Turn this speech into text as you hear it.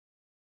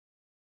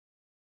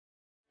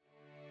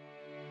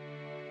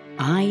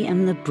I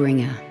am the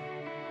bringer,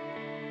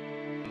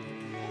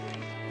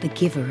 the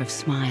giver of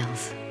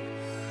smiles.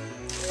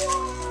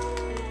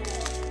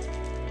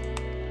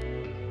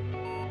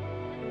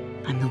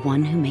 I'm the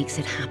one who makes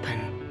it happen.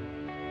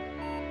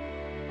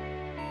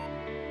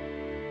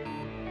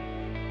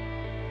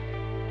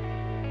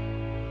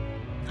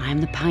 I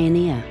am the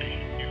pioneer,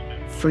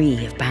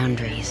 free of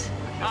boundaries.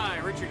 Hi,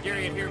 Richard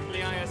Garriott here from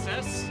the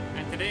ISS,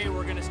 and today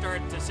we're going to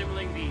start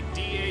assembling the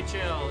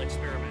DHL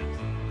experiment.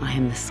 I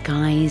am the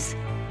skies,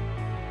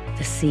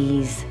 the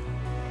seas,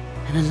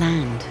 and the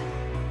land.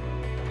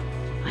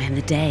 I am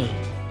the day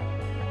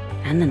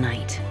and the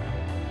night.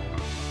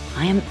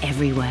 I am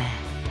everywhere.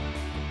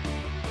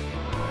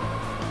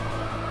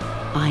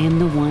 I am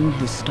the one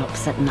who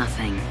stops at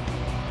nothing.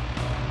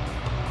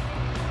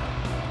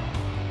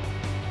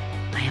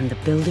 I am the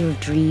builder of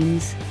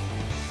dreams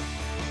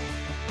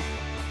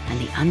and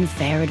the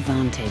unfair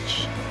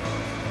advantage.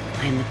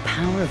 I am the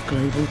power of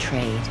global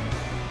trade,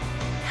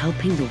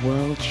 helping the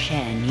world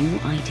share new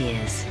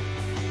ideas,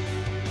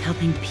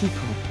 helping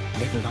people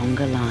live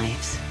longer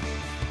lives.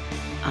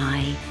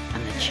 I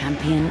am the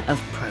champion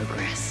of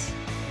progress.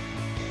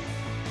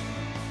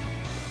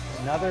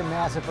 Another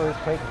massive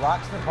earthquake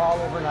rocks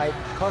Nepal overnight,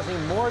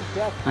 causing more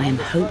death. I am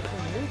hope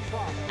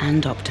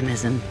and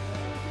optimism.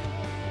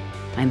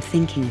 I am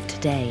thinking of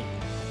today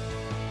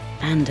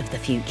and of the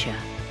future.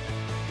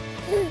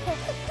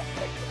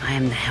 I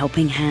am the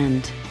helping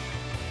hand.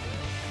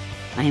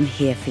 I am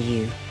here for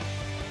you.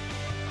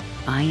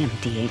 I am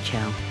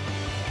DHL.